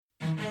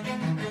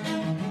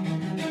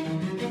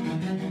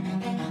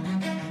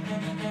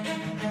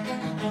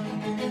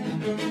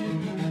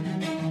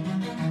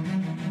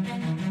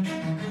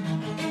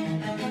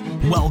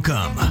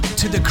Welcome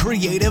to the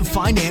Creative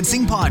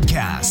Financing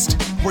Podcast,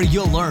 where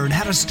you'll learn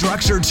how to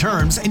structure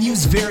terms and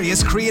use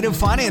various creative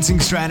financing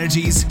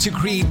strategies to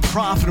create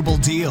profitable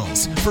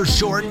deals for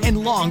short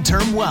and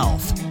long-term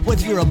wealth.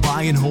 Whether you're a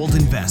buy and hold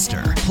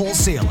investor,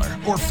 wholesaler,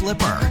 or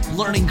flipper,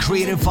 learning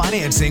creative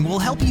financing will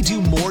help you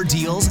do more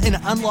deals and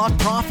unlock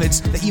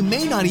profits that you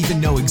may not even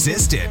know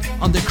existed.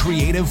 On the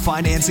Creative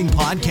Financing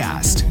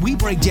Podcast, we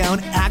break down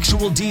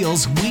actual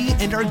deals we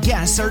and our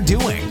guests are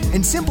doing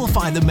and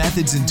simplify the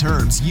methods and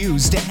terms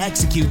used to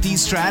execute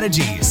these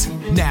strategies.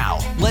 Now,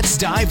 let's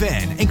dive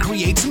in and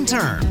create some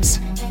terms.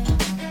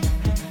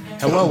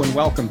 Hello and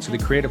welcome to the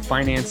Creative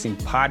Financing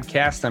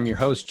Podcast. I'm your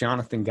host,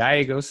 Jonathan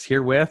Gallegos,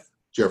 here with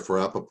Jeff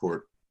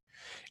Rappaport.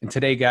 And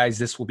today, guys,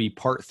 this will be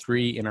part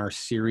 3 in our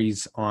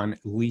series on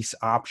lease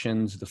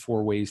options, the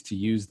 4 ways to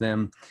use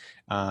them.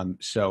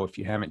 So if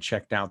you haven't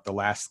checked out the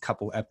last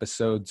couple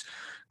episodes,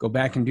 go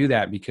back and do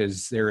that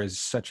because there is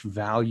such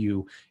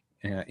value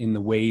in the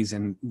ways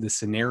and the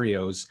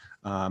scenarios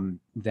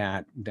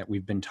that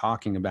we've been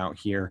talking about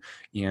here.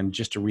 And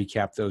just to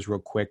recap those real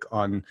quick,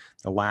 on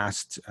the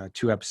last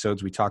 2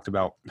 episodes, we talked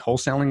about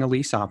wholesaling a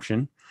lease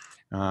option,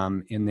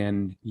 and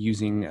then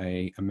using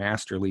a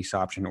master lease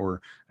option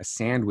or a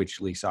sandwich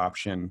lease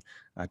option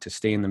to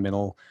stay in the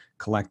middle,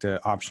 collect an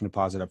option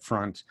deposit up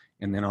front,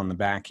 and then on the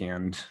back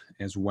end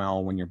as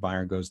well when your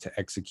buyer goes to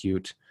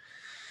execute.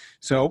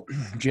 So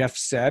Jeff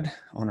said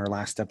on our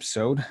last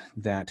episode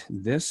that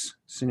this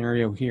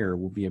scenario here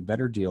will be a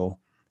better deal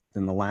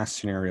than the last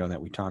scenario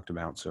that we talked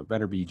about. So it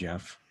better be,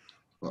 Jeff.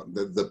 Well,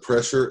 the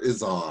pressure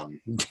is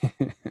on.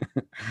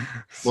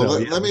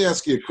 Let me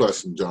ask you a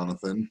question,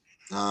 Jonathan.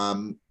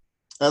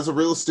 As a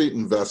real estate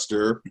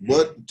investor,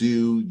 what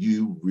do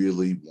you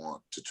really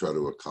want to try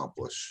to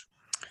accomplish?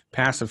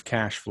 Passive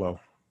cash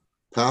flow.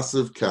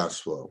 Passive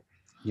cash flow.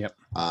 Yep.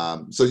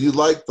 So you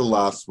liked the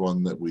last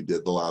one that we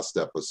did, the last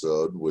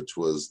episode, which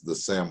was the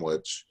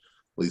sandwich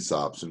lease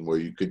option, where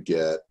you could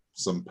get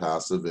some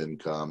passive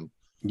income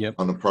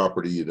on a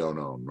property you don't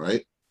own,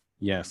 right?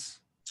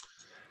 Yes.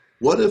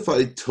 What if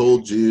I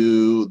told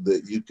you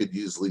that you could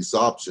use lease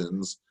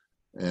options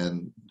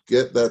and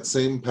get that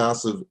same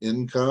passive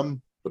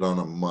income, but on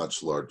a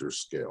much larger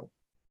scale?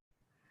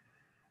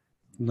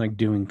 Like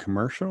doing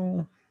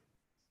commercial?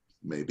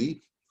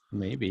 Maybe.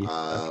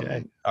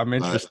 Okay. I'm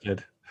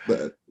interested.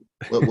 But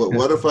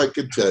what if I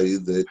could tell you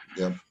that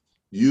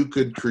you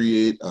could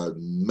create a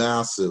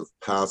massive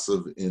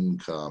passive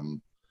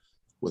income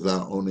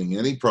without owning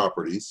any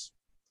properties,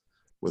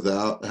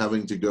 without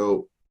having to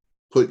go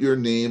put your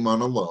name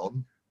on a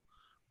loan,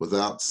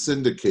 without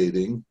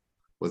syndicating,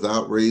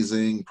 without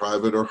raising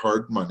private or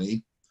hard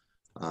money?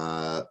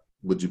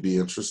 Would you be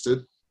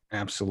interested?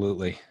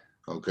 Absolutely.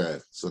 Okay.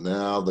 So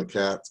now the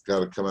cat's got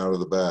to come out of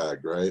the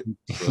bag, right?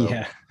 So,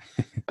 yeah.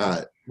 All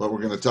right. What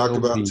we're going to talk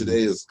about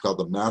today is called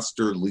the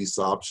master lease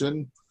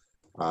option.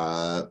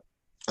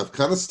 I've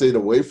kind of stayed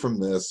away from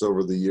this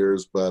over the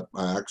years, but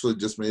I actually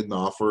just made an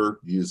offer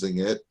using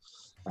it.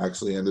 I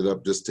actually ended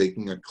up just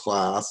taking a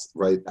class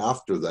right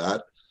after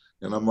that.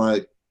 And I'm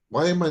like,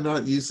 why am I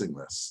not using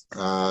this?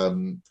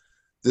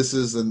 This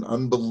is an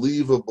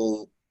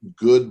unbelievable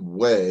good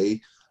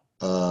way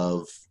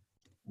of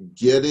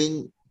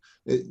getting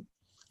it.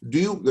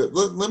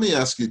 Let me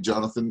ask you,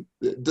 Jonathan,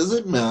 does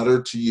it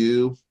matter to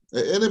you?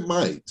 And it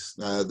might.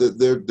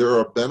 There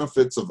are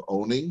benefits of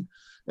owning,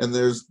 and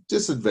there's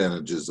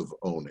disadvantages of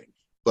owning.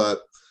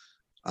 But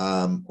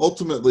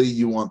ultimately,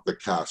 you want the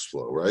cash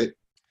flow, right?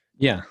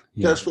 Yeah.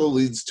 Cash flow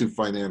leads to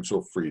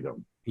financial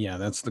freedom. Yeah,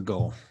 that's the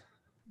goal.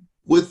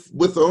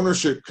 With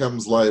ownership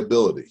comes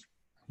liability.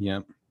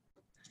 Yep.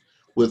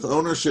 With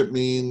ownership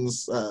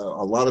means a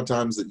lot of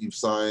times that you've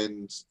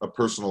signed a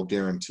personal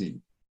guarantee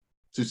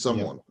to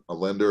someone, a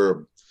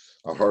lender,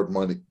 a hard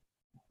money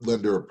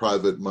lender, a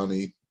private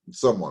money,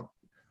 someone.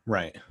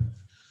 Right.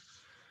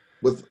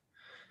 With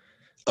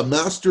a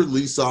master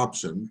lease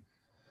option,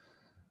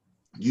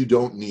 you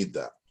don't need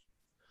that.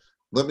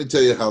 Let me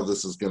tell you how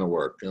this is going to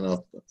work. And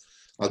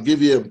I'll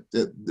give you,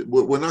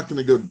 we're not going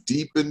to go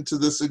deep into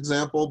this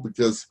example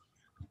because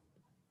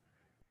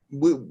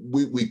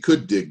we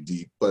could dig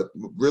deep, but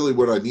really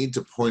what I need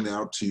to point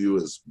out to you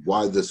is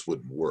why this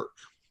would work.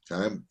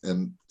 Okay.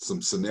 And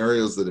some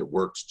scenarios that it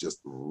works just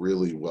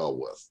really well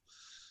with.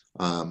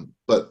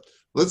 But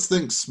let's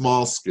think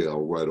small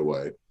scale right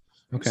away.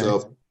 Okay.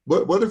 So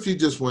what if you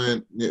just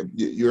went,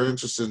 you're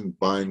interested in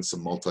buying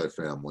some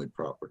multifamily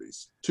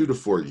properties, 2 to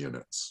 4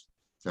 units,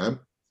 okay?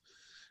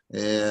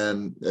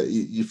 And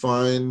you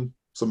find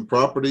some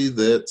property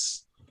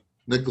that's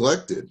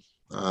neglected.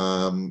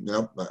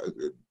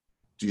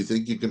 Do you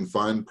think you can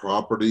find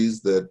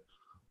properties that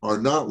are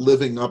not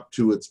living up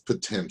to its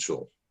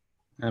potential?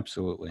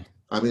 Absolutely.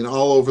 I mean,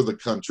 all over the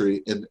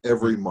country in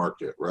every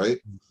market, right?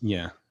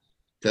 Yeah.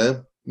 Okay.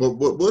 Well,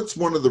 what's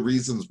one of the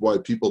reasons why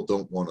people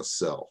don't want to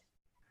sell?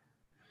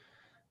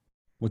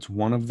 What's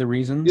one of the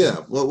reasons?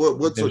 Yeah. Well,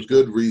 what's a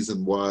good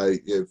reason why,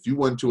 if you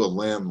went to a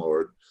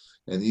landlord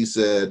and he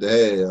said,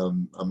 hey,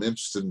 I'm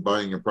interested in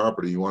buying your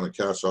property, you want a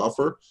cash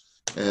offer?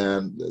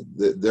 And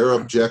their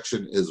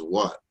objection is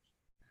what?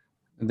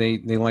 They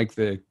like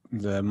the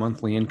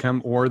monthly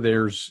income, or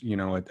there's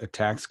a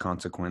tax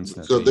consequence.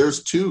 So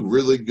there's two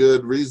really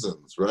good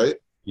reasons, right?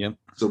 Yep.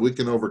 So we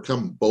can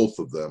overcome both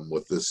of them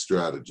with this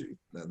strategy,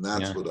 and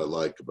that's what I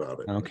like about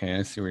it. Okay,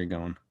 I see where you're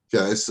going.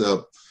 Okay,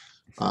 so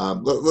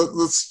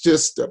let's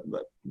just.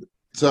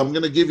 So I'm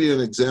going to give you an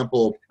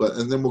example,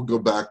 and then we'll go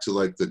back to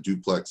like the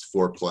duplex,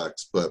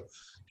 fourplex. But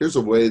here's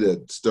a way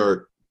to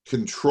start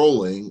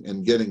controlling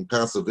and getting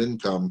passive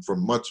income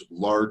from much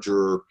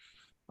larger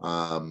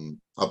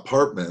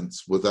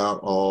apartments without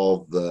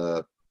all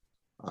the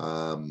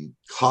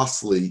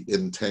costly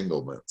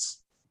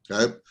entanglements.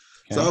 Okay?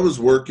 So I was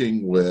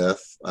working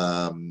with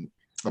a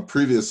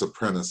previous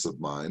apprentice of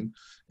mine,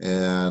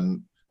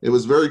 and it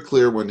was very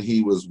clear when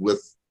he was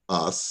with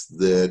us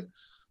that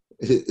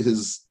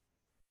his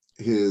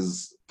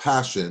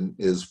passion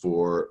is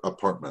for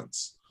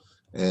apartments.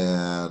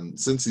 And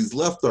since he's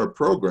left our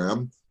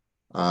program,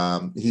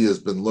 he has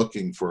been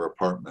looking for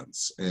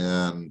apartments.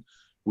 And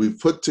we've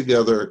put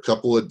together a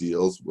couple of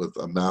deals with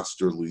a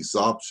master lease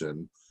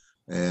option.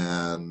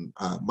 And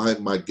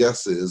my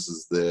guess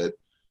is that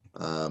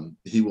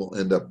he will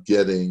end up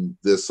getting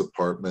this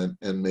apartment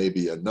and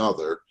maybe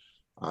another,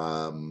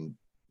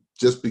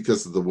 just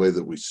because of the way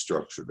that we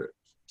structured it.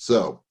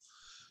 So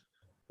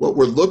what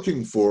we're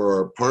looking for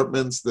are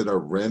apartments that are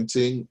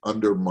renting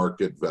under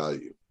market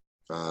value.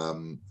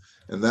 And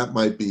that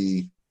might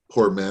be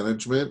poor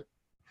management,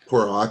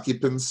 poor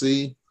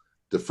occupancy,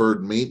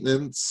 deferred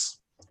maintenance,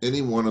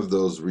 any one of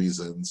those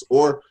reasons.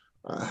 Or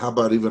how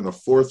about even a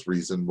fourth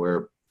reason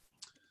where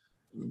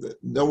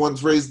no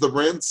one's raised the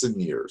rents in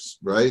years,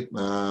 right?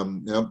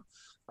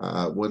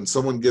 When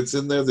someone gets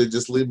in there, they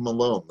just leave them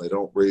alone. They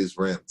don't raise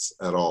rents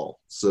at all.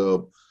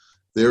 So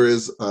there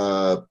is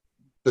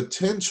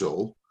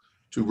potential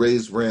to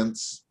raise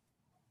rents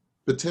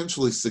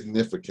potentially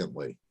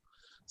significantly.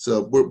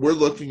 So we're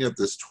looking at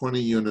this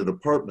 20-unit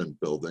apartment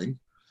building,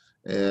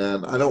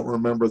 and I don't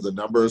remember the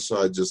numbers,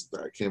 so I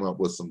came up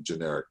with some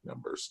generic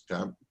numbers.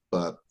 Okay,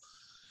 but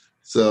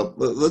so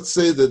let's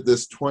say that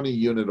this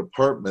 20-unit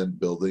apartment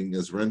building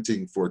is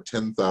renting for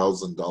 $10,000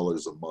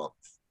 a month.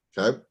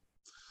 Okay,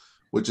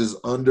 which is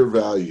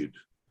undervalued.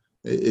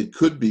 It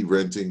could be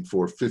renting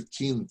for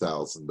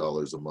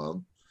 $15,000 a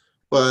month.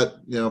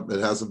 But, it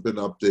hasn't been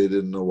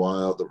updated in a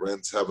while. The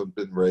rents haven't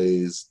been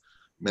raised.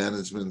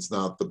 Management's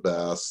not the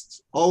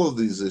best. All of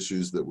these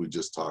issues that we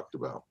just talked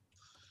about.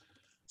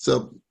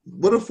 So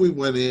what if we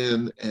went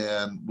in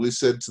and we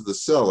said to the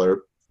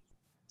seller,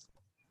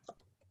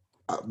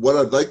 what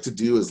I'd like to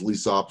do is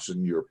lease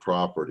option your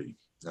property.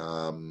 We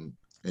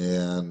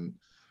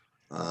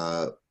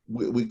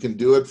can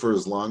do it for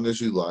as long as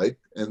you like.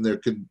 And there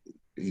could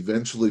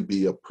eventually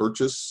be a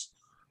purchase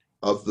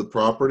of the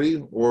property,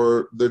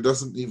 or there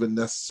doesn't even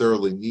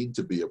necessarily need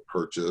to be a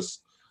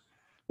purchase.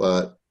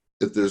 But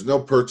if there's no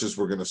purchase,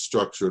 we're going to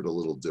structure it a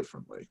little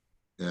differently.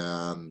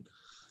 And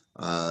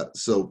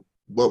so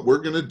what we're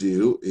going to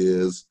do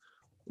is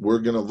we're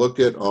going to look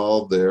at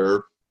all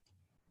their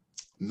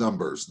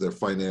numbers, their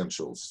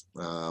financials,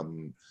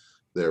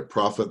 their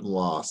profit and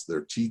loss,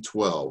 their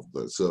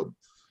T12. So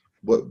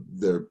what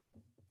their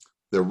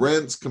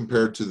rents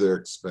compared to their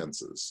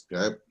expenses.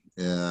 Okay.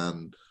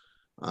 And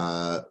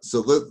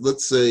so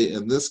let's say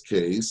in this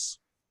case,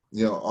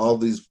 all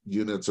these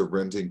units are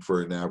renting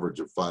for an average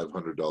of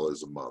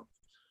 $500 a month,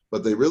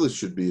 but they really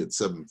should be at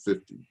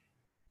 $750.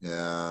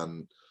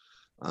 And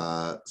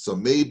so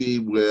maybe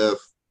with,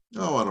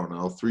 I don't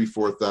know,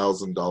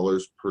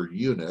 $3,000-$4,000 per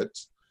unit,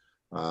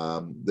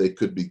 they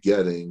could be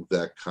getting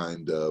that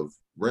kind of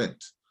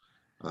rent.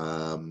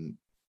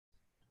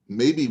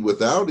 Maybe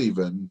without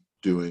even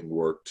doing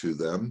work to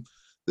them,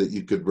 that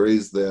you could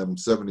raise them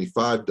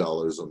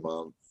 $75 a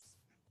month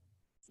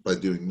by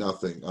doing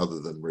nothing other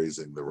than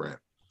raising the rent.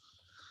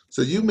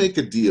 So you make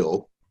a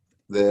deal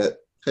that,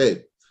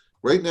 hey,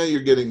 right now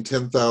you're getting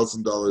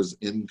 $10,000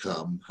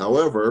 income.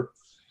 However,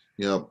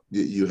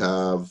 you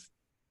have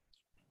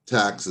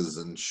taxes,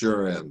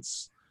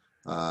 insurance,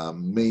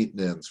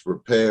 maintenance,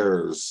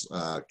 repairs,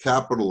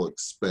 capital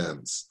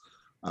expense,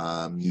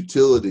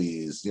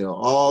 utilities,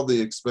 all the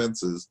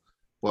expenses.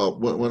 Well,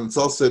 when it's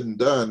all said and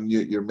done,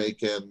 you're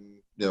making,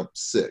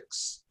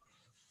 $6,000.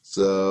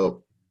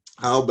 So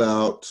how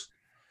about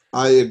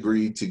I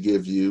agree to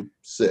give you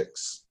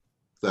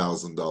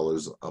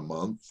 $6,000 a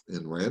month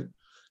in rent,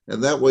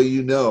 and that way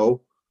that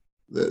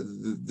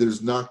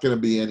there's not going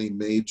to be any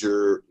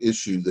major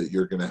issue that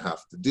you're going to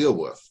have to deal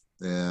with,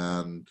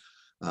 and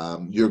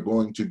you're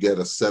going to get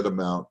a set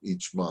amount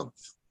each month.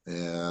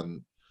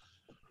 And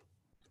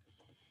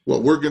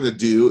what we're going to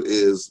do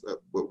is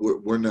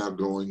we're now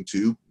going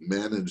to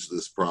manage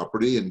this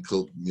property and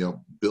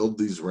build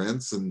these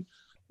rents, and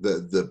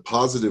the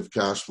positive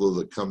cash flow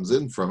that comes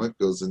in from it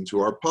goes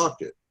into our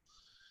pocket.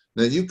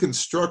 Now you can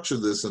structure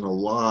this in a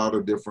lot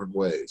of different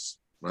ways,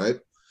 right?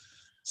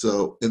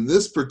 So in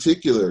this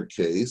particular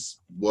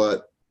case,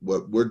 what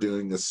we're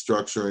doing is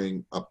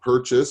structuring a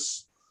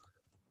purchase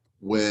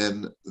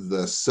when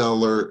the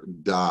seller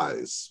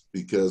dies,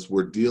 because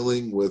we're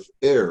dealing with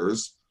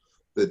heirs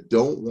that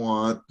don't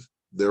want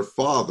their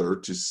father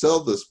to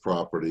sell this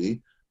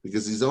property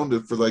because he's owned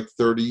it for like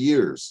 30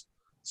 years.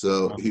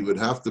 So he would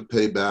have to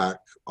pay back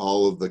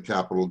all of the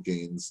capital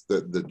gains,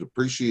 the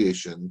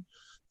depreciation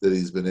that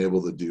he's been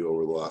able to do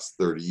over the last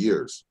 30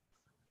 years.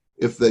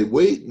 If they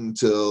wait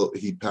until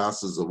he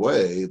passes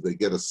away, they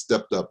get a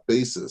stepped up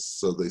basis.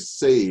 So they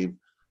save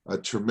a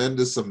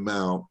tremendous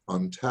amount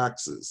on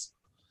taxes.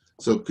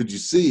 So could you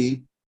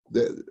see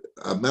that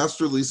a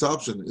master lease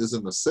option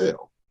isn't a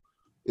sale?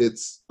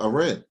 It's a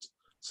rent.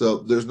 So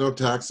there's no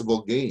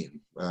taxable gain.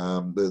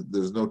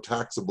 There's no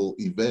taxable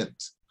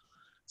event.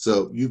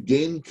 So you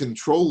gain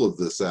control of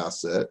this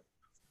asset,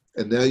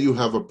 and now you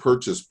have a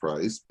purchase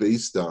price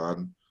based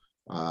on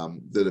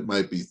that it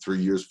might be 3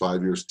 years,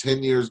 5 years,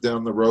 10 years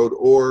down the road,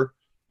 or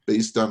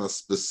based on a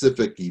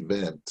specific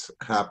event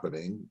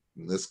happening,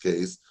 in this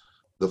case,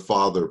 the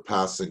father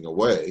passing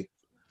away.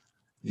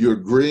 You're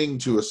agreeing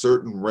to a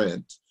certain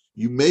rent.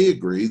 You may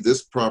agree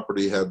this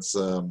property had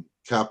some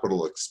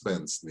capital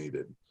expense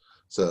needed.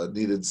 So it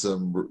needed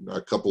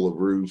a couple of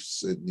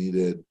roofs. It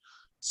needed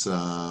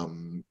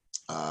some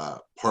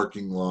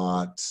parking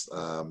lot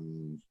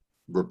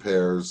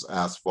repairs,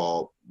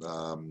 asphalt,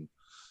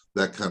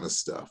 that kind of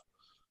stuff.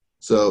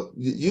 So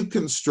you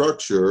can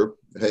structure,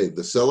 hey,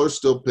 the seller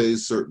still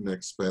pays certain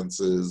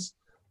expenses.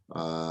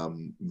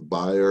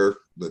 Buyer,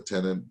 the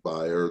tenant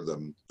buyer,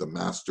 the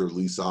master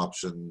lease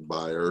option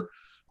buyer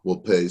will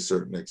pay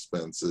certain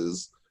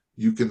expenses.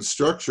 You can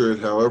structure it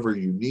however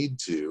you need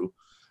to.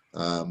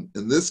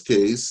 In this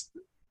case,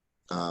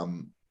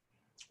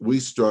 we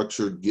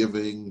structured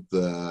giving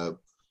the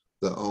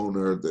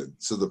owner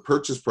so the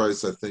purchase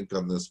price I think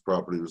on this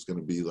property was going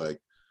to be like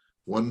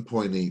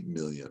 1.8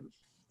 million,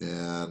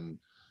 and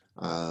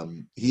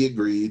he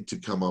agreed to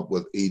come up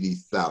with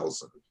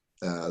 80,000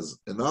 as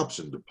an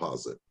option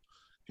deposit.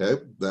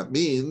 Okay, that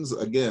means,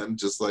 again,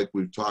 just like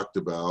we've talked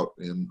about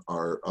in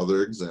our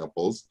other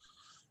examples,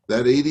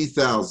 that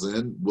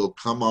 80,000 will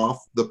come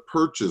off the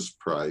purchase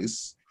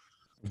price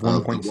of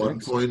the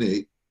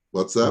 1.8.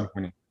 What's that?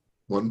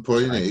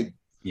 1.8.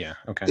 Yeah,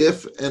 okay.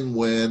 If and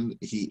when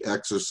he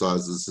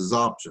exercises his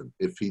option.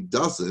 If he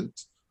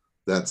doesn't,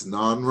 that's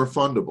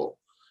non-refundable.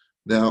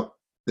 Now,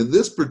 in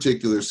this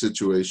particular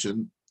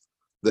situation,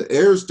 the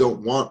heirs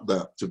don't want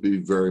that to be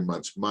very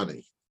much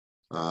money,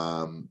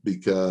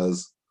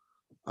 because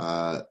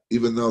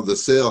even though the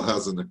sale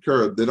hasn't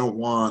occurred, they don't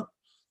want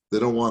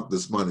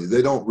this money.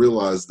 They don't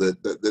realize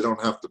that they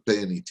don't have to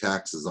pay any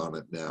taxes on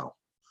it now.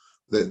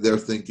 They're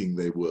thinking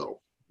they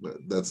will.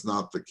 That's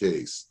not the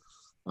case.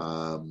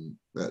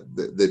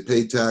 They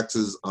pay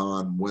taxes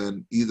on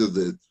when either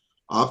the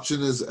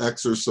option is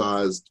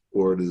exercised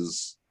or it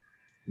is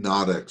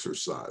not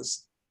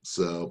exercised.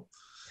 So,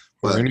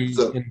 or any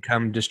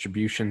income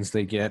distributions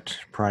they get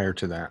prior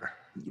to that.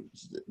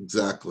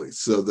 Exactly.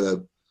 So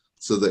the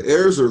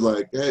heirs are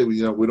like, hey, we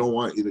don't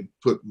want you to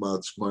put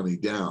much money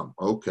down.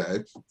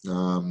 Okay.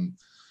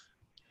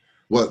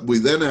 What we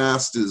then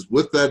asked is,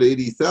 with that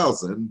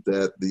 80,000,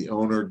 that the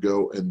owner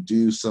go and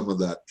do some of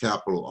that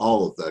capital,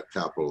 all of that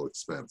capital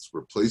expense,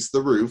 replace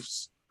the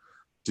roofs,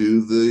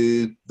 do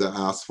the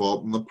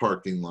asphalt in the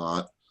parking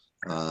lot,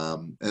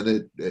 and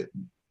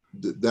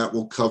that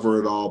will cover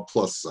it all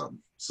plus some.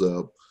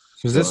 So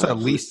is this a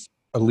lease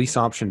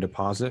option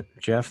deposit,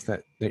 Jeff,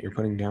 that you're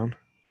putting down?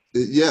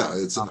 Yeah,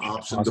 it's an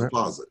option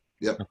deposit.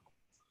 Yep.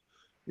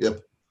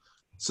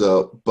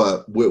 So,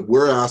 but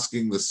we're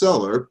asking the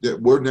seller,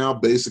 we're now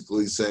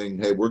basically saying,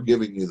 hey, we're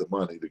giving you the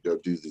money to go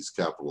do these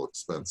capital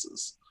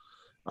expenses.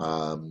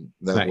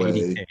 That way,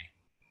 80K.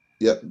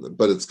 Yep,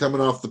 but it's coming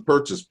off the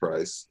purchase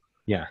price.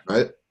 Yeah.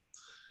 Right.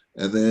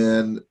 And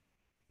then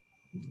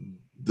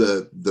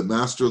the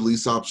master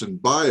lease option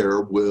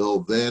buyer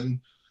will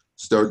then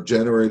start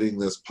generating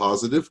this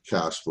positive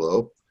cash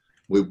flow.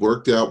 We've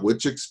worked out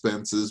which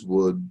expenses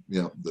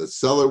the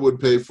seller would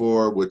pay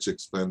for, which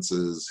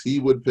expenses he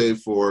would pay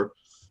for.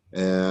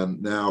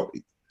 And now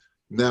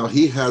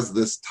he has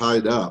this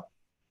tied up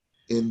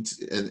and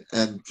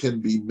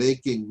can be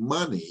making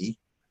money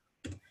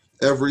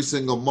every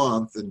single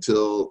month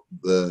until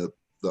the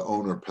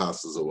owner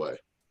passes away.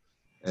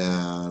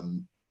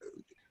 And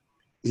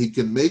he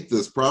can make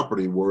this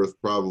property worth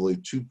probably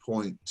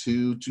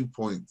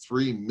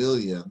 2.3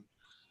 million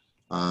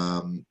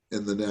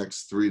in the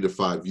next 3 to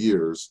 5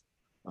 years,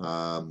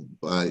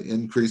 by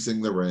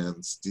increasing the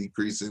rents,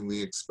 decreasing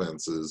the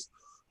expenses,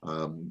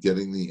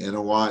 getting the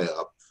NOI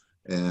up.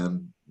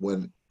 And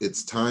when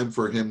it's time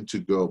for him to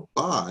go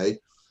buy,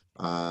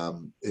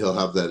 he'll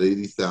have that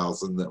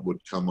 80,000 that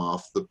would come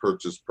off the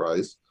purchase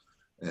price,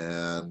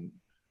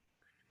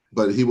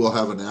 but he will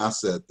have an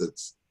asset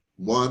that's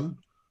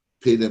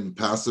paid him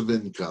passive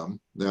income.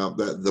 Now,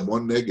 that the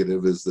one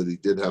negative is that he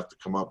did have to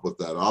come up with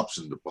that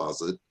option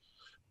deposit.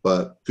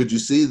 But could you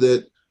see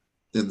that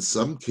in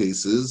some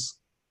cases,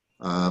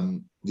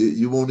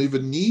 you won't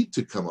even need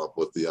to come up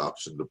with the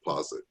option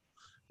deposit?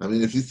 I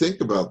mean, if you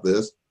think about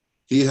this,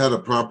 he had a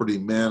property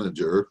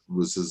manager, who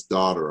was his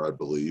daughter, I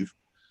believe,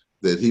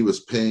 that he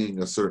was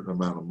paying a certain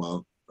amount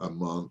a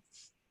month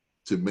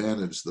to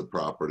manage the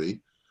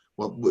property.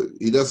 Well,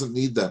 he doesn't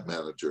need that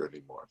manager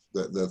anymore.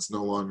 That's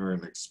no longer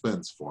an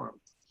expense for him,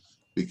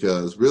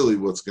 because really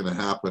what's going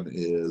to happen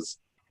is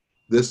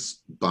this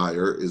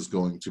buyer is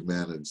going to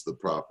manage the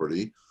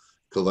property,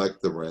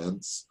 collect the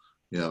rents,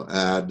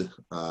 add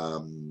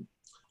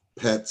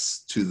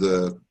pets to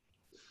the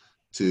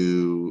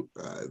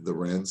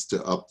rents,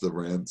 to up the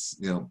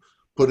rents,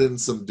 put in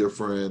some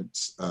different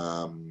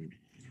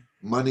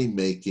money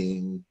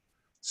making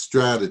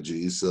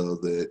strategies so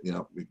that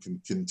we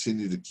can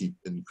continue to keep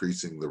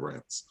increasing the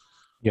rents.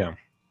 Yeah.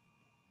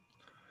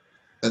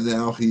 And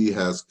now he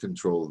has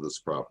control of this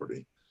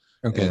property.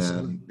 Okay.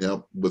 And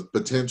with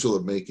potential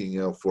of making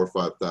 $4,000 or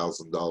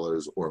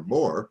 $5,000 or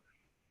more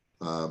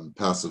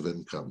passive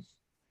income.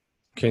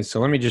 Okay, so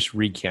let me just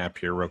recap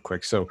here real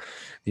quick. So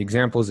the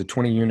example is a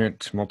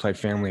 20-unit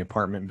multifamily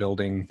apartment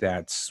building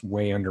that's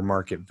way under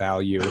market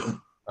value.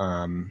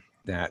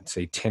 That's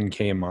a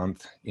 $10K a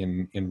month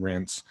in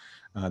rents.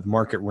 The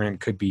market rent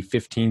could be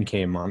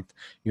 $15K a month.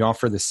 You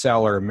offer the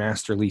seller a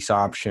master lease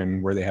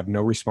option where they have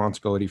no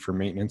responsibility for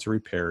maintenance or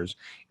repairs,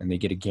 and they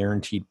get a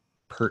guaranteed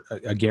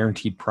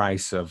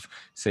price of,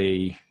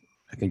 say,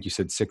 I think you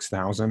said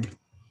 $6,000.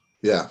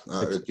 Yeah,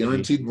 a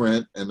guaranteed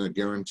rent and a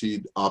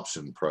guaranteed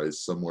option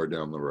price somewhere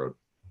down the road.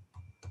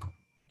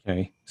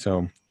 Okay,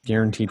 so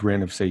guaranteed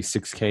rent of, say,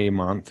 $6K a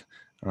month,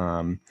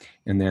 and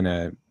then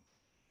a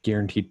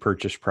guaranteed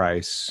purchase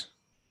price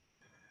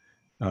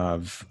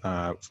of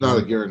it's not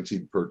a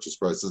guaranteed purchase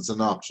price, it's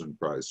an option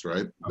price,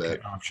 right? Okay,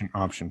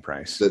 option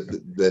price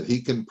that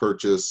he can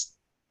purchase.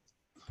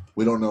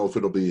 We don't know if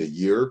it'll be a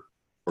year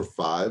or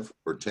 5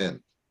 or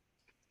 10.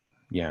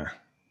 Yeah.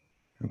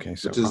 Okay,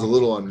 so which is a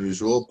little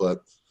unusual, but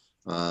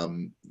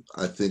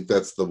I think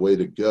that's the way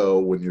to go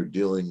when you're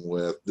dealing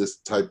with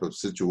this type of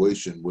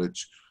situation,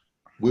 which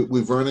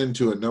we've run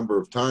into a number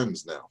of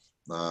times now,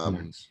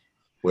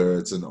 where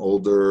it's an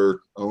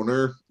older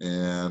owner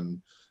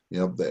and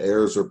the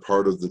heirs are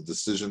part of the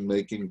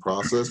decision-making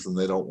process, and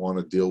they don't want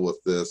to deal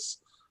with this.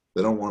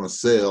 They don't want to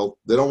sell.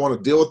 They don't want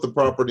to deal with the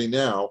property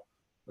now,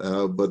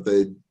 but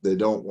they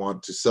don't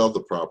want to sell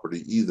the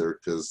property either,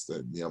 because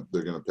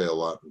they're going to pay a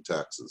lot in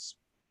taxes.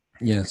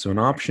 Yeah, so an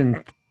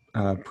option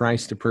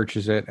price to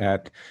purchase it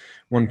at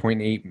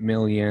 $1.8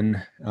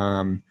 million.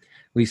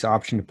 Lease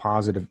option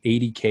deposit of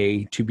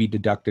 $80K to be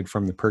deducted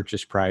from the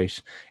purchase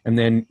price. And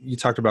then you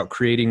talked about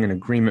creating an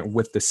agreement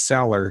with the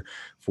seller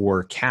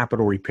for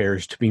capital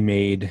repairs to be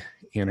made.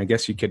 And I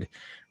guess you could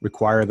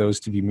require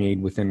those to be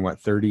made within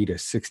 30 to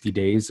 60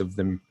 days of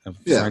them.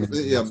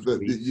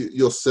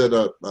 You'll set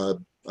up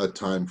a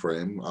time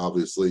frame.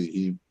 Obviously,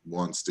 he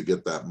wants to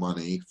get that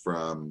money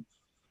from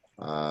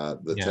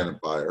the tenant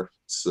buyer.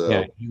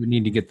 So you would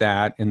need to get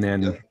that, and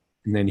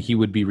then he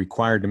would be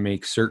required to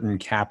make certain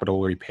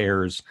capital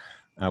repairs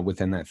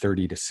within that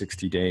 30 to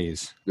 60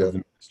 days of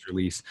the master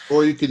lease.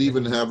 Or you could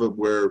even have it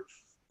where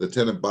the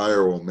tenant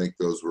buyer will make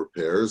those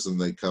repairs, and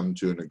they come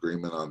to an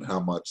agreement on how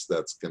much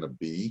that's going to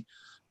be,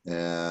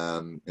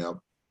 and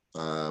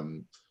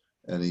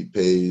and he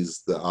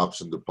pays the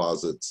option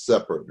deposit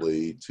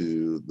separately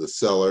to the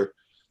seller.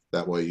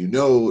 That way,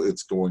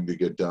 it's going to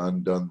get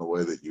done the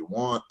way that you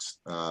want,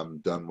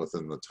 done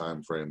within the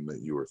time frame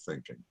that you were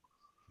thinking.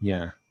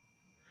 Yeah.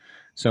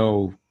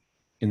 So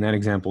in that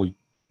example,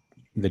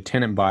 the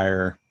tenant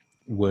buyer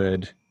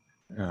would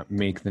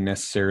make the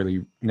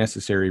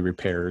necessary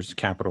repairs,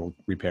 capital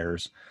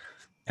repairs,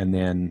 and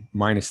then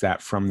minus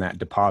that from that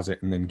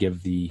deposit, and then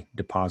give the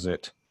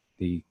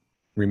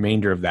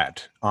remainder of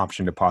that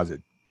option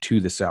deposit to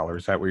the seller.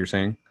 Is that what you're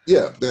saying?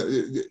 Yeah,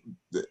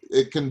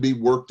 it can be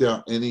worked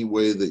out any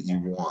way that you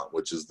want,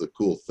 which is the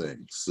cool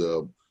thing.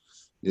 So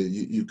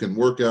you can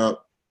work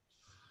out,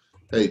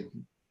 hey,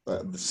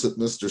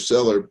 Mr.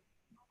 Seller,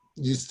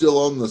 you still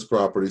own this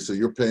property, so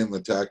you're paying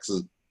the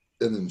taxes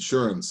and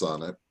insurance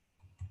on it.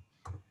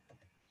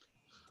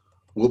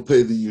 We'll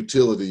pay the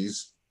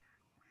utilities.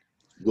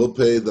 We'll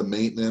pay the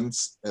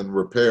maintenance and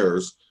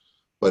repairs,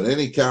 but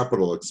any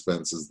capital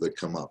expenses that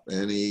come up,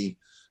 any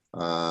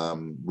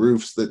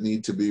roofs that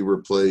need to be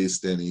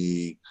replaced,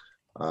 any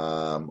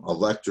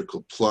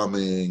electrical,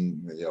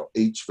 plumbing,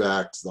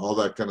 HVACs, all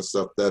that kind of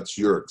stuff, that's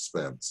your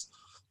expense.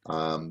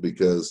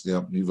 Because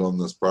you've owned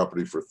this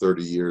property for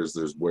 30 years,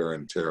 there's wear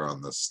and tear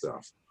on this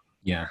stuff.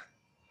 Yeah.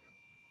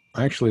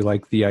 I actually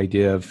like the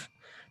idea of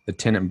the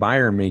tenant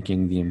buyer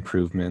making the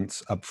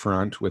improvements up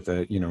front with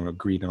a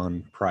agreed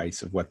on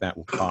price of what that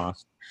will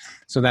cost,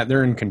 so that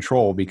they're in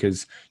control,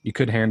 because you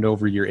could hand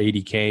over your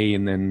 $80K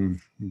and then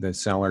the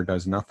seller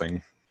does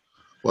nothing.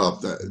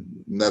 Well,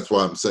 that's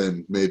why I'm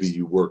saying maybe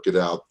you work it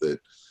out, that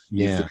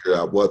you figure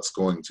out what's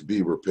going to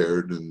be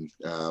repaired, and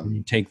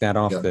you take that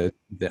off the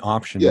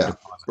option deposit.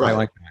 Right. I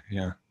like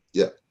that.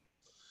 Yeah.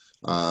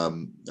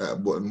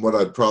 What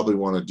I'd probably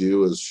want to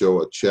do is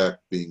show a check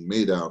being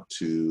made out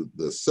to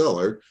the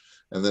seller,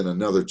 and then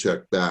another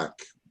check back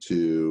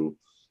to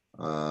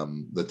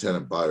the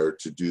tenant buyer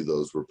to do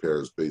those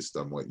repairs based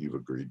on what you've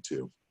agreed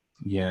to.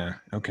 Yeah.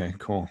 Okay,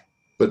 cool.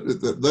 But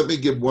let me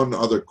give one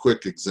other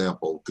quick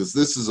example, because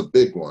this is a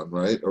big one,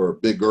 right? Or a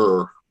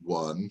bigger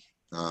one.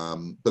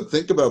 But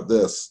think about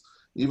this.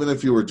 even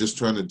if you were just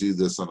trying to do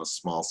this on a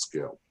small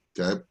scale,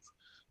 okay?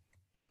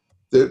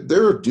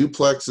 There are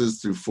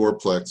duplexes through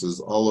fourplexes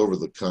all over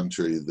the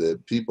country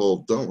that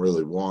people don't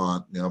really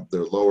want.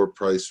 They're lower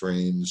price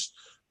range.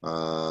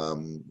 But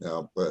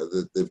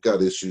they've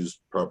got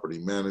issues, property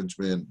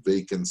management,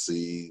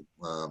 vacancy,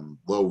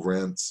 low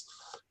rents.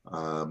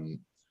 Do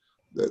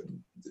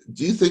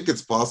you think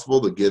it's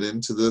possible to get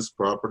into this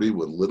property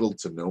with little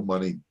to no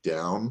money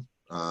down?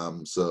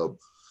 So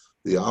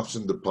the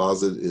option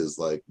deposit is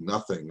like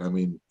nothing. I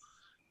mean,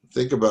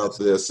 think about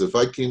this. If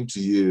I came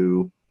to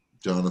you,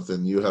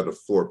 Jonathan, you had a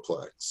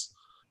fourplex,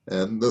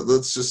 and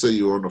let's just say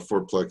you own a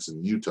fourplex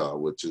in Utah,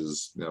 which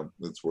is,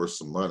 it's worth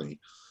some money.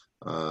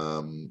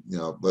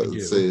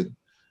 Let's say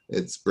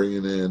it's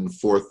bringing in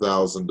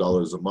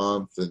 $4,000 a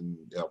month, and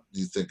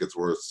you think it's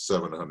worth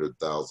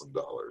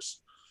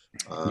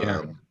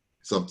 $700,000,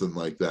 something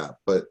like that.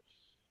 But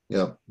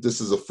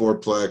this is a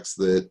fourplex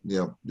that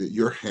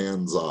you're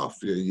hands off.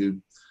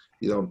 You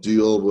don't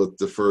deal with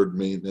deferred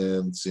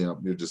maintenance.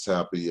 You're just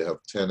happy you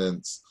have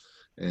tenants.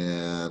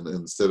 And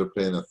instead of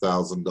paying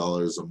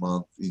 $1,000 a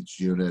month each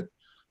unit,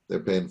 they're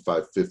paying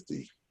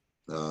 $550.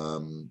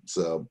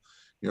 So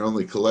you're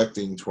only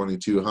collecting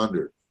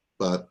 $2,200,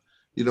 but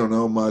you don't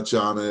know much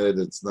on it.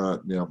 It's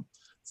not,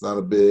 it's not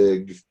a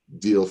big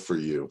deal for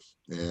you.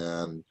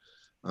 And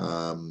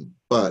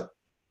but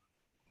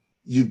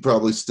you'd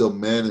probably still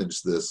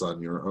manage this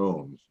on your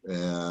own.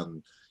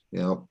 And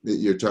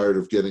you're tired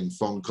of getting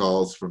phone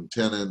calls from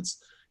tenants.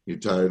 You're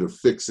tired of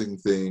fixing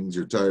things.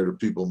 You're tired of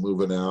people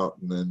moving out,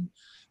 and then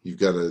you've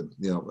got to,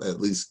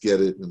 at least get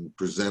it in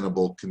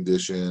presentable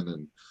condition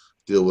and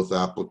deal with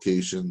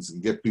applications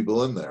and get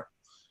people in there.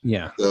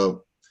 Yeah.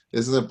 So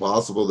isn't it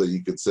possible that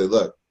you could say,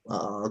 look,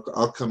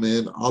 I'll come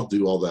in, I'll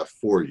do all that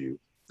for you.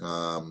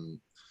 You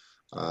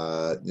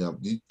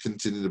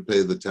continue to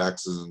pay the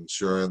taxes and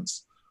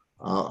insurance.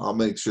 I'll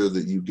make sure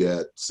that you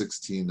get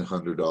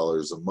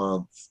 $1,600 a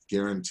month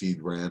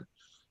guaranteed rent.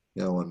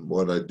 And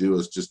what I do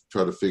is just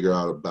try to figure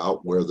out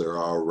about where they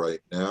are right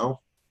now,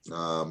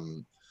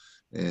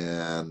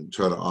 and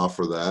try to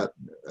offer that.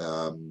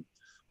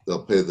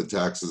 They'll pay the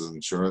taxes and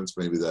insurance.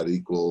 Maybe that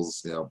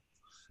equals,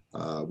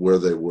 where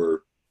they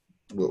were,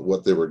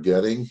 what they were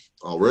getting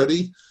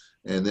already.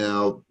 And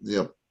now,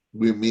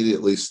 we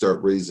immediately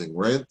start raising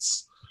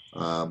rents.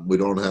 We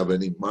don't have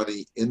any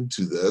money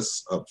into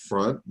this up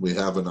front. We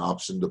have an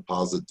option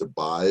deposit to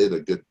buy at a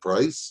good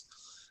price.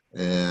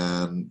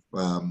 And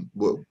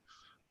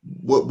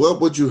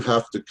what would you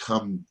have to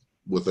come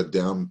with a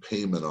down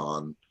payment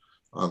on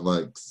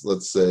like,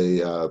 let's say,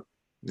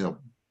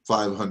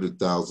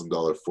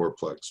 $500,000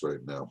 fourplex right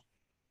now?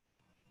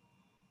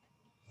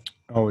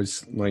 Oh,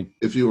 it's like,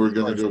 if you were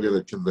going to go get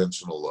a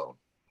conventional loan,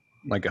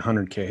 like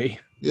 $100K.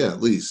 Yeah,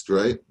 at least,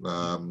 right?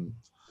 In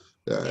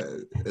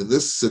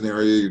this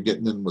scenario, you're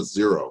getting in with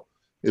zero.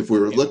 If we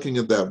were looking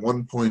at that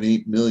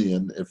 1.8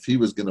 million, if he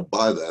was going to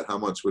buy that, how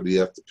much would he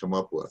have to come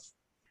up with?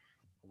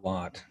 A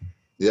lot.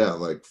 Yeah,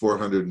 like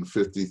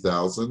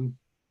 450,000.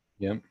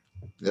 Yep.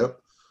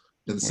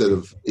 Instead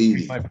of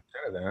 80. 5%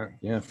 of that.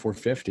 Yeah,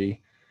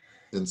 450.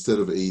 Instead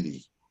of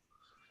 80.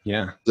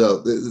 Yeah.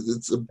 So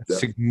it's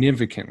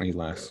significantly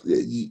less.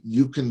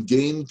 You can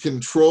gain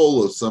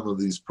control of some of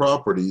these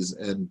properties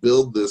and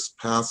build this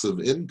passive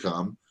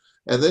income,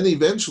 and then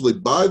eventually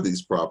buy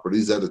these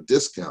properties at a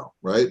discount,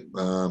 right?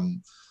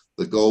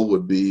 The goal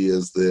would be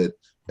is that,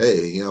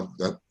 hey,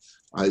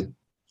 I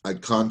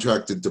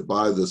contracted to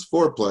buy this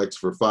fourplex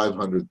for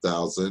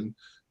 $500,000.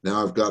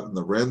 Now I've gotten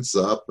the rents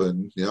up,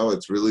 and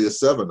it's really a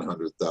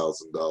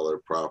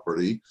 $700,000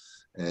 property,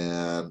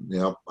 and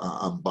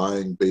I'm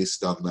buying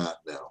based on that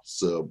now.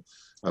 So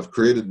I've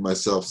created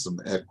myself some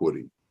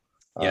equity.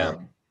 Yeah.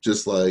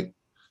 Just like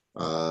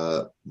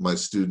my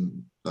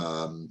student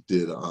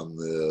did on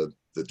the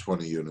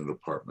 20-unit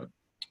apartment.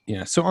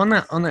 Yeah. So on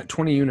that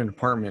 20-unit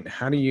apartment,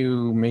 how do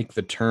you make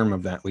the term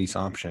of that lease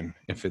option?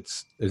 Is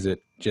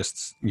it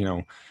just,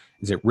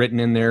 is it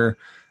written in there?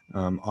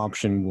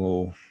 Option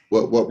will.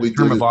 What we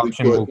do is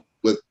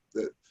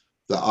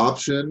the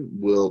option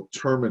will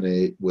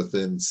terminate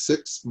within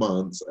 6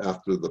 months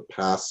after the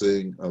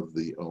passing of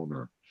the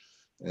owner,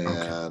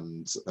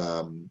 and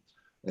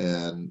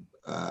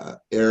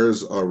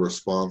heirs are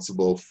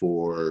responsible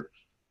for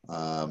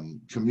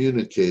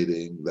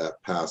communicating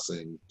that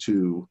passing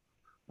to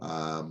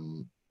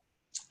the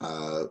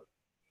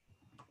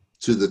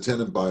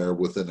tenant buyer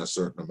within a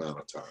certain amount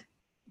of time.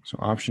 So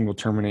option will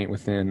terminate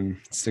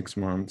within 6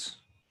 months.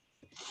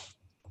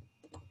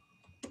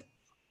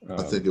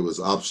 I think it was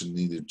option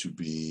needed to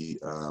be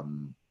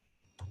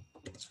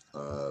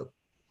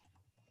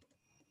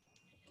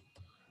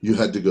you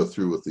had to go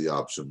through with the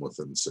option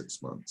within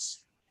 6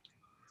 months.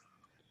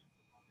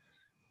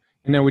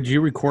 And now, would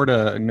you record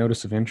a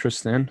notice of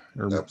interest then?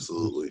 Or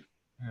absolutely.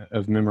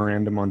 Of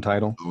memorandum on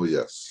title? Oh,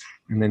 yes.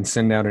 And then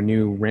send out a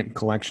new rent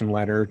collection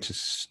letter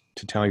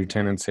to tell your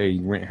tenants, hey,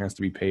 rent has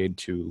to be paid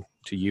to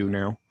you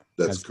now?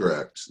 That's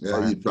correct.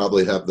 Yeah, you'd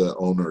probably have the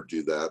owner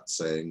do that,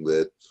 saying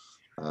that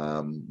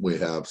we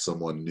have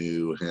someone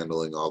new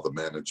handling all the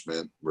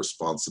management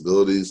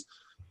responsibilities.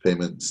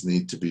 payments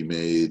need to be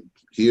made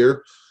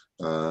here.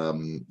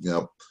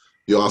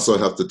 You also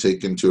have to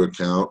take into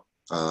account,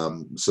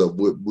 so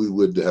we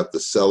would have the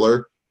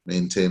seller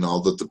maintain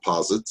all the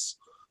deposits.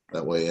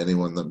 That way,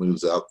 anyone that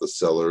moves out, the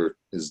seller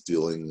is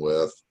dealing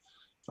with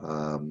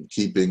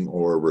keeping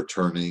or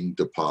returning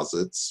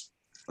deposits.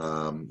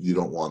 You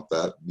don't want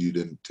that. You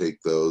didn't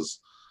take those.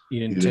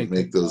 You didn't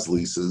make those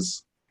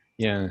leases.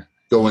 Yeah.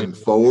 Going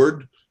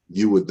forward,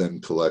 you would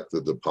then collect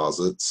the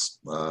deposits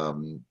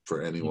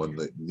for anyone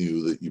that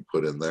new that you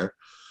put in there.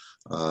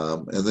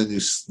 And then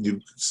you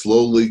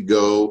slowly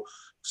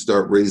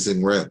start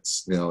raising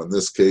rents. In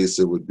this case,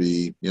 it would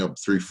be,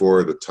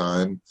 3-4 at a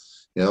time.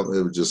 It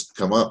would just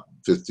come up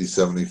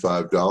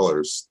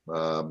 $50,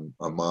 $75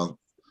 a month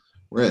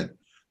rent.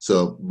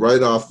 So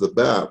right off the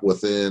bat,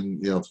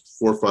 within 4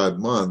 or 5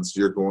 months,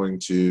 you're going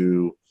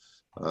to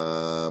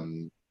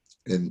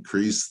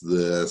increase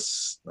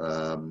this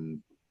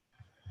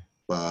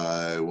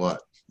by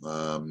what,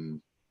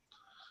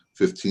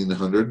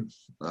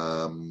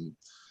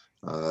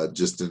 $1,500,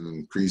 just an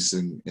increase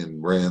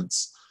in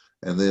rents.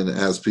 And then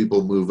as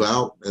people move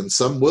out, and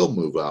some will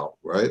move out,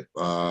 right?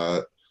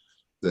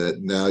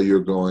 That now you're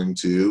going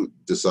to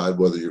decide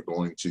whether you're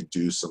going to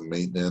do some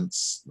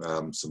maintenance,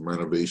 some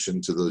renovation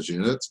to those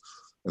units,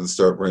 and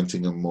start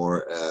renting them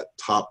more at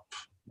top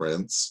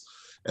rents.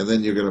 And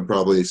then you're going to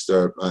probably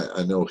start,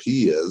 I know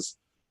he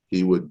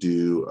would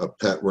do a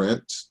pet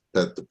rent,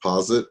 pet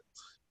deposit.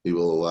 He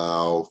will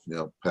allow,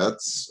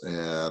 pets,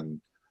 and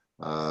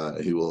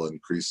he will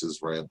increase his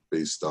rent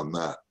based on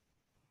that.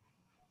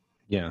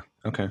 Yeah.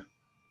 Okay.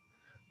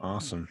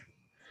 Awesome.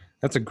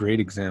 That's a great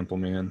example,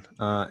 man.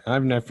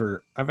 I've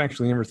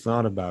actually never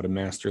thought about a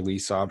master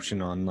lease option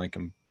on like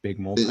a big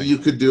multi. You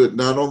could do it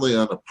not only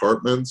on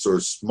apartments or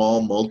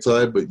small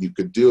multi, but you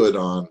could do it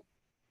on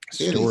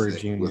storage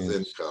anything units, with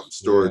income,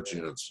 storage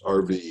units,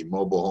 RV,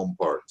 mobile home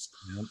parks.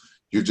 Yep.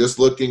 You're just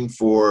looking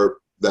for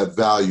that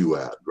value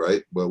add,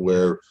 right? But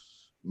where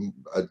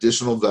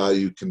additional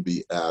value can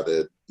be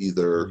added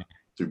either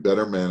through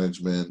better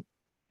management,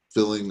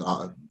 filling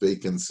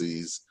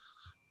vacancies,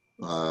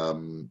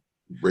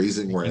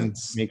 raising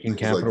rents, making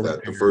things like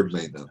that, deferred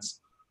maintenance.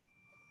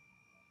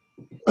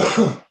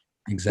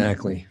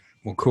 Exactly.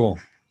 Well, cool.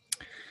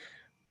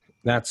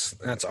 That's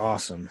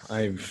awesome.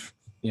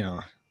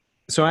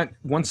 So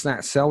once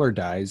that seller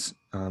dies,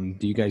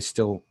 do you guys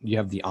you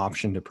have the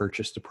option to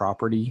purchase the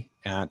property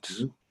at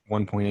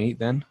 1.8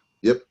 then?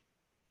 Yep.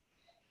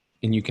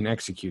 And you can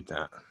execute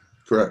that.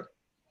 Correct.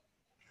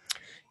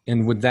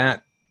 And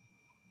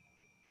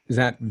is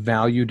that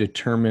value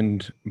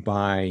determined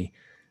by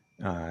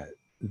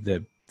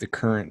the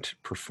current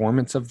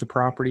performance of the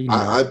property?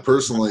 I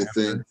personally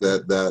think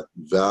that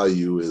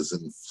value is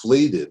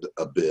inflated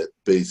a bit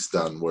based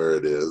on where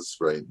it is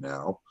right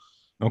now.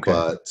 Okay.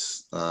 But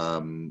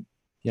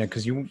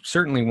because you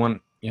certainly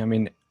want,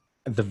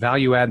 the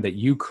value add that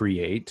you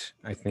create,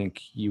 I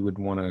think you would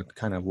want to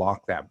kind of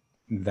lock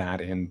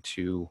that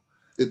into.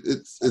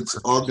 It's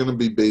all going to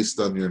be based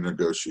on your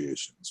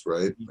negotiations,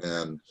 right?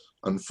 And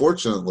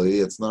unfortunately,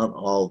 it's not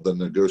all the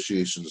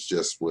negotiations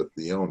just with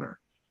the owner.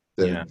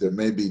 There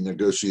may be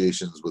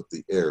negotiations with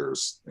the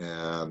heirs,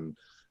 and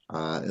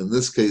in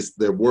this case,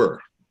 there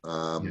were.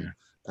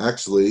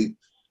 Actually,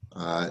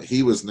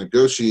 he was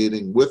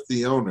negotiating with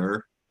the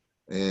owner,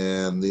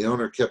 and the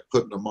owner kept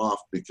putting him off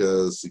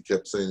because he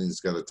kept saying he's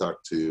got to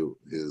talk to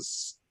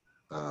his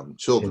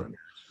children.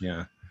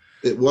 Yeah.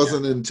 It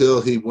wasn't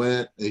until he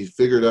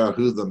figured out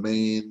who the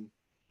main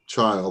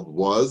child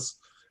was,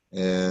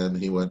 and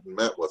he went and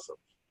met with him.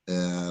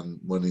 And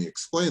when he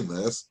explained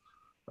this,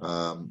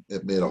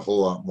 it made a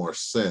whole lot more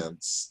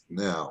sense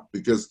now,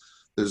 because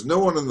there's no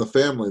one in the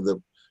family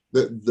that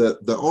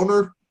the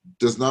owner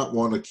does not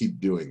want to keep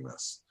doing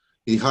this.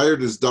 He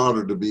hired his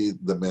daughter to be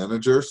the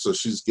manager, so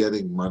she's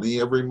getting money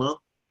every month,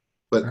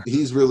 but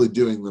he's really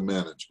doing the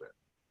management.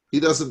 He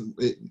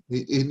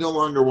no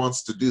longer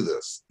wants to do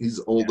this. He's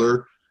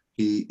older.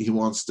 He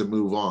wants to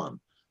move on.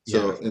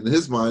 So in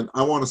his mind,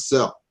 I want to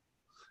sell.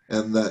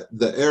 And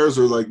the heirs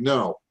are like,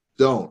 no,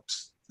 don't.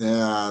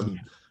 And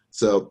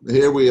so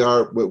here we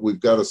are, but we've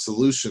got a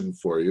solution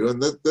for you.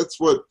 And that's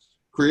what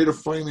creative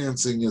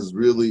financing is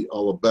really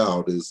all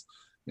about, is,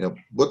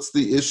 what's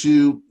the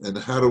issue and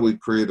how do we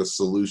create a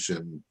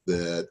solution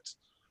that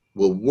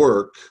will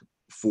work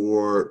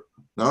for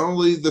not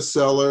only the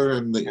seller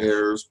and the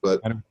heirs, but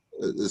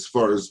as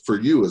far as for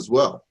you as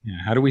well. Yeah.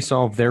 How do we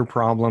solve their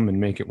problem and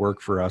make it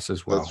work for us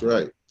as well? That's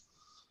right.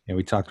 Yeah,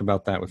 we talked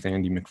about that with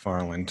Andy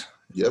McFarland.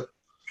 Yep.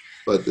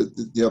 But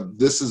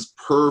this is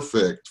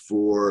perfect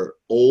for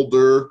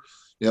older.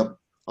 A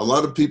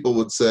lot of people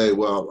would say,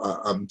 well,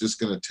 I'm just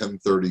going to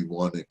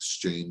 1031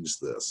 exchange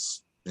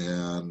this,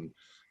 and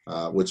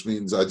which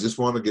means I just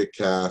want to get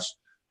cash,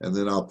 and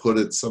then I'll put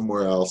it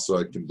somewhere else so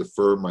I can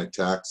defer my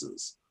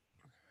taxes.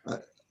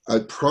 I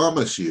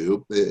promise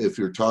you, if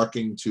you're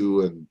talking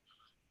to an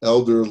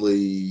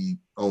elderly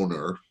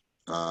owner,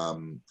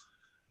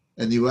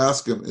 and you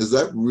ask them, is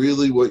that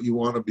really what you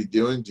want to be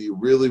doing? Do you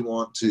really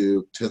want to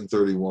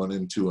 1031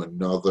 into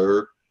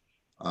another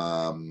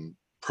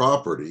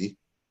property,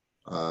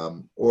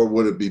 or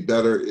would it be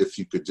better if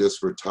you could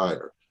just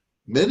retire?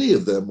 Many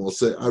of them will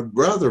say, I'd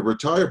rather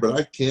retire, but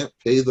I can't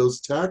pay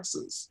those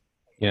taxes.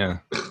 Yeah.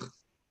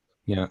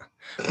 Yeah.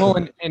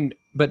 Well,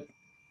 but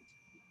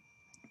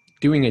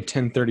doing a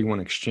 1031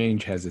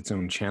 exchange has its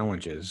own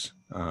challenges.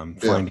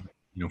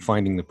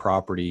 Finding the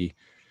property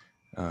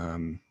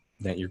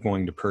that you're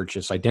going to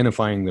purchase,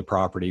 identifying the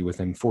property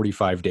within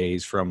 45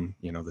 days from,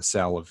 the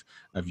sale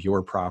of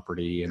your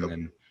property,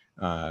 and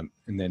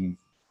then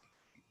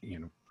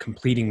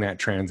completing that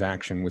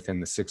transaction within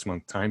the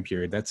 6-month time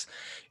period.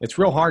 It's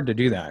real hard to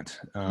do that.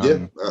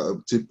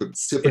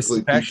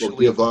 Typically people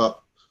give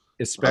up,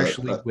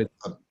 especially with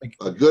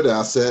a good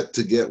asset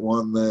to get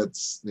one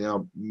that's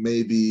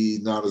maybe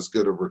not as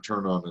good a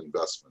return on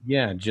investment.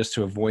 Yeah, just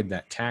to avoid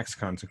that tax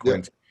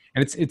consequence. Yeah.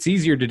 And it's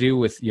easier to do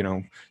with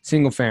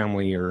single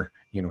family or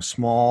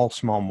small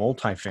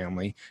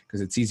multifamily,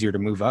 because it's easier to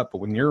move up. But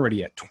when you're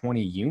already at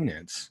 20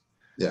 units,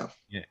 I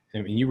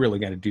mean, you really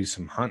got to do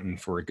some hunting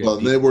for a good deal.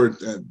 They were,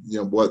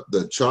 what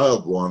the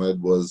child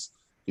wanted was,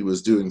 he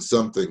was doing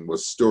something with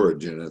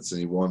storage units,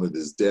 and he wanted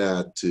his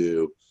dad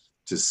to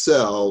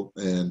sell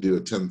and do a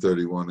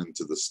 1031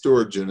 into the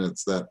storage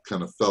units. That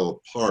kind of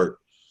fell apart.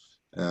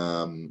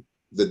 The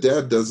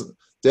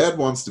dad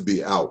wants to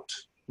be out,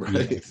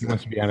 right? Yeah, he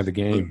wants to be out of the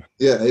game.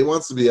 Yeah, he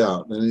wants to be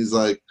out. And he's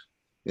like,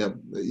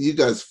 you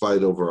guys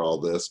fight over all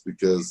this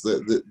because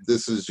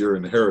this is your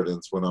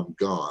inheritance when I'm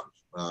gone.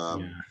 But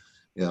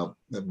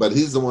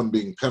he's the one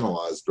being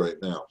penalized right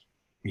now.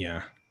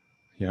 Yeah.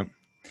 Yep.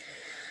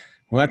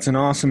 Well, that's an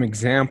awesome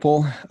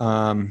example.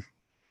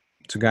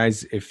 So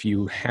guys, if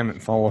you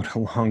haven't followed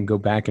along, go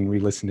back and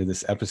re-listen to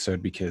this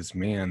episode, because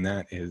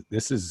man,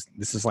 this is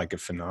like a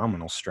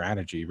phenomenal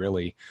strategy,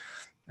 really.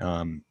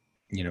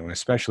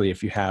 Especially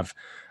if you have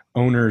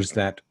owners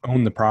that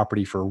own the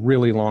property for a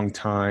really long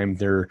time.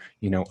 They're,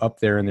 up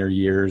there in their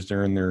years,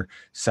 they're in their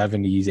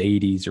 70s,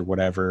 80s or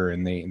whatever,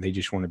 and they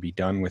just want to be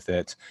done with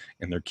it,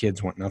 and their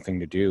kids want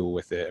nothing to do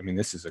with it. I mean,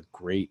 this is a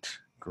great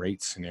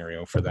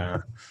scenario for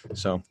that.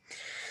 So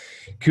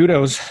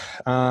kudos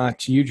to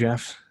you,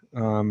 Jeff.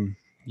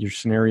 Your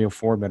scenario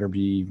 4 better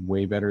be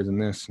way better than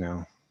this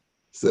now.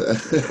 So,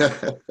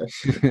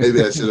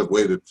 maybe I should have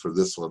waited for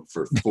this one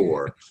for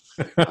 4.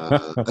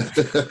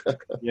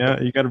 Yeah,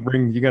 you got to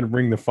bring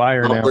the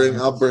fire now.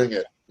 I'll bring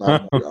it.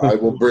 I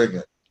will bring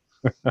it.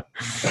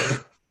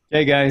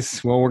 Okay,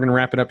 guys. Well, we're going to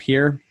wrap it up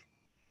here.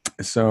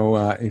 So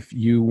if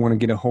you want to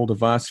get a hold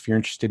of us, if you're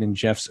interested in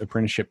Jeff's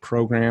apprenticeship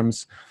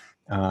programs,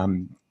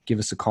 give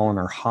us a call on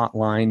our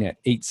hotline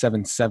at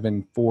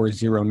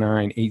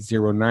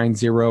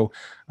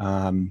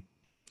 877-409-8090.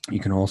 You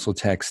can also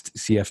text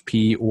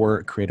CFP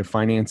or Creative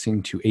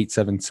Financing to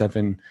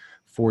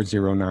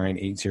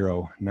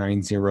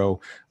 877-409-8090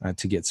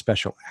 to get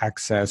special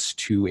access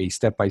to a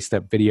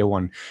step-by-step video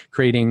on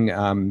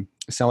creating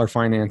seller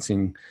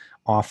financing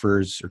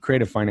offers or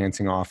creative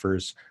financing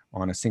offers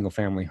on a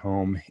single-family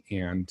home,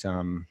 and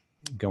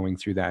going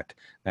through that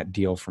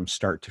deal from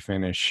start to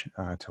finish,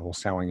 to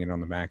wholesaling it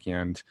on the back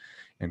end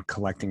and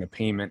collecting a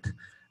payment.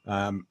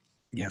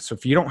 So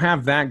if you don't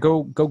have that,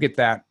 go get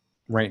that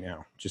right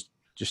now.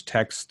 Just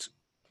text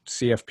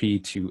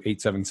CFP to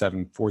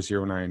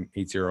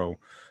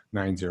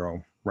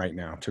 877-409-8090 right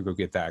now to go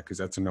get that, because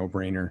that's a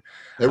no-brainer.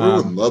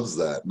 Everyone loves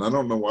that, and I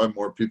don't know why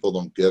more people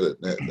don't get it.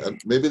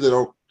 Maybe they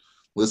don't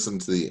listen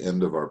to the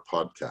end of our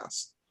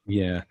podcast.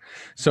 Yeah.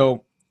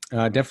 So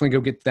definitely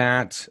go get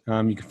that.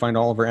 You can find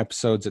all of our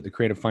episodes at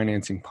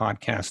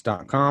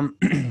thecreativefinancingpodcast.com.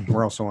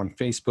 We're also on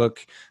Facebook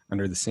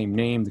under the same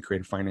name, The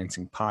Creative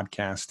Financing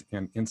Podcast,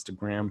 and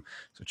Instagram.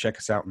 So check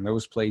us out in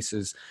those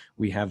places.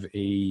 We have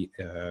a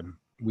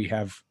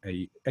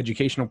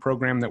educational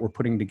program that we're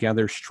putting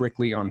together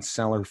strictly on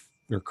seller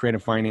or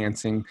creative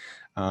financing.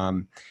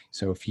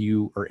 So if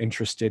you are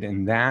interested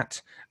in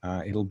that,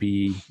 it'll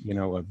be,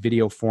 a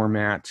video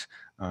format.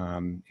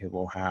 It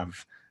will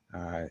have,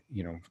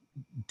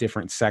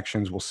 different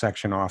sections. We'll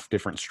section off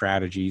different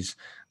strategies,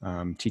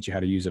 teach you how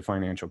to use a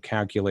financial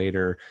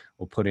calculator.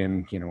 We'll put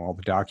in, all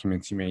the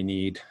documents you may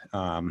need.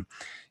 And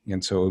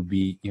so it would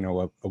be,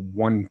 a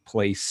one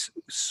place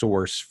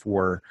source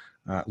for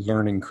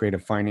learning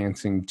creative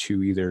financing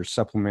to either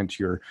supplement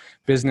your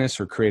business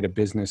or create a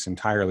business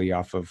entirely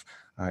off of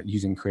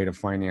using creative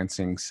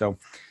financing. So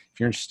if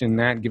you're interested in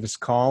that, give us a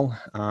call.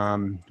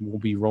 We'll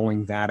be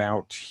rolling that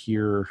out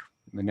here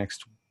in the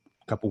next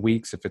couple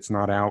weeks, if it's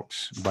not out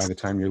by the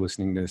time you're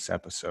listening to this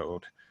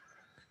episode.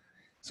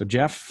 So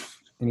Jeff,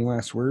 any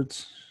last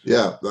words?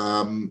 Yeah.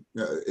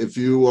 If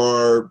you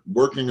are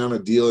working on a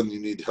deal and you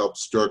need help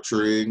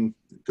structuring,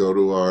 go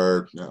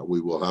to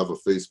we will have a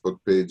Facebook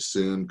page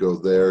soon. Go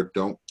there.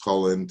 Don't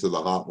call into the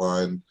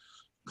hotline.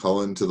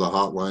 Call into the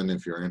hotline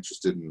if you're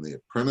interested in the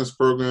apprentice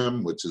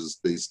program, which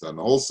is based on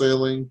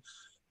wholesaling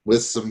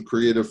with some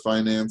creative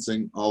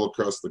financing all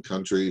across the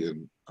country,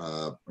 and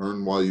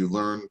Earn While You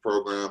Learn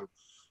program,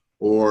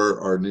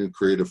 or our new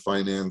creative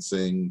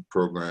financing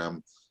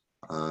program.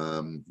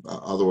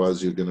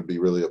 Otherwise, you're going to be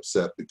really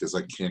upset because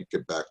I can't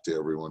get back to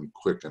everyone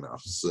quick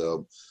enough.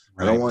 So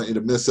Right. I don't want you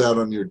to miss out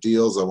on your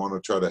deals. I want to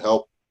try to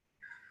help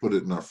put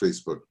it in our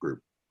Facebook group.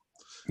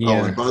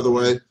 Yeah. Oh, and by the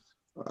way,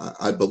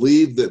 I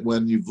believe that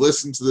when you've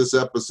listened to this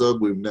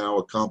episode, we've now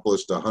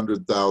accomplished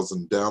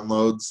 100,000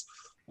 downloads.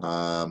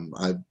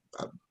 I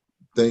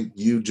thank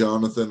you,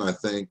 Jonathan. I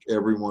thank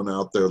everyone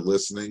out there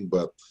listening,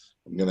 but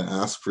I'm going to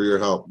ask for your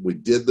help. We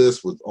did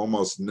this with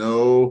almost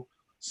no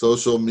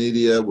social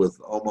media, with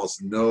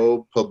almost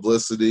no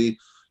publicity.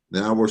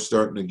 Now we're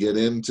starting to get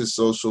into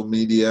social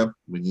media.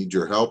 We need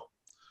your help.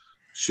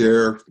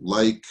 Share,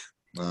 like,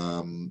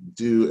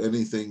 do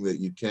anything that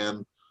you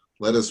can.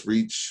 Let us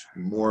reach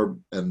more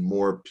and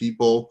more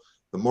people.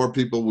 The more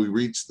people we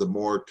reach, the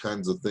more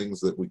kinds of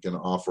things that we can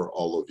offer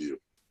all of you.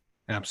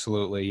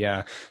 Absolutely.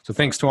 Yeah. So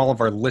thanks to all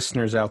of our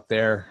listeners out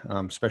there,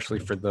 especially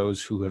for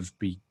those who have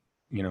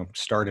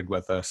started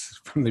with us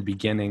from the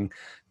beginning.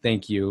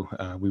 Thank you.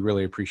 We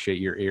really appreciate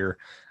your ear.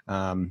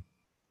 And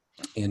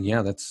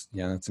that's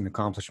an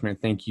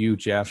accomplishment. Thank you,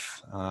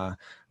 Jeff,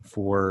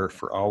 for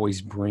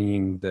always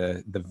bringing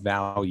the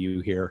value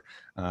here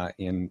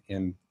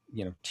in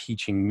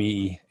teaching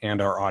me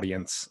and our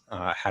audience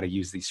how to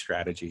use these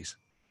strategies.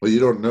 Well, you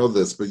don't know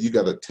this, but you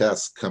got a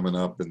test coming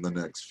up in the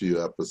next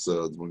few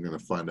episodes. We're going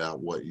to find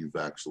out what you've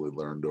actually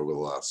learned over the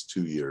last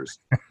 2 years.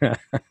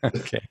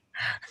 Okay.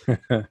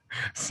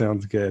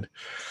 Sounds good.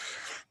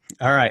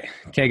 All right.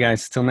 Okay,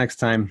 guys. Till next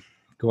time,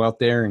 go out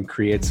there and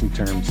create some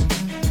terms.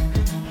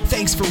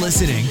 Thanks for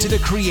listening to the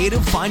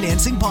Creative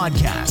Financing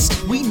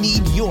Podcast. We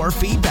need your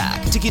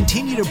feedback to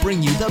continue to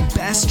bring you the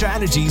best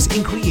strategies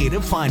in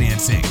creative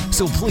financing.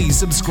 So please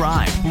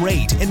subscribe,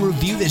 rate, and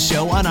review the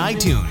show on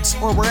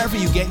iTunes or wherever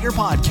you get your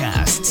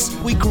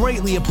podcasts. We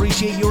greatly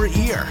appreciate your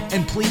ear,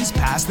 and please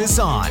pass this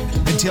on.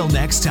 Until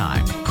next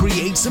time,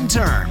 create some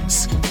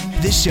terms.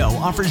 This show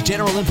offers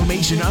general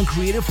information on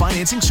creative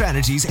financing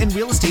strategies and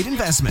real estate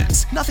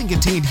investments. Nothing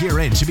contained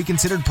herein should be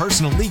considered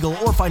personal, legal,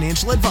 or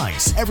financial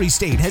advice. Every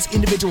state has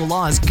individual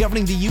laws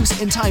governing the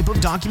use and type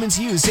of documents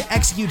used to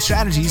execute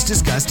strategies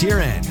discussed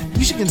herein.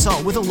 You should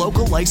consult with a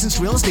local licensed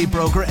real estate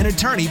broker and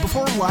attorney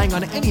before relying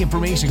on any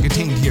information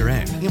contained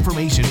herein.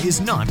 Information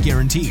is not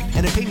guaranteed,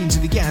 and opinions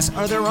of the guests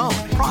are their own.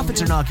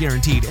 Profits are not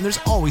guaranteed, and there's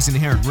always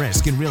inherent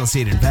risk in real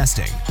estate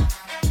investing.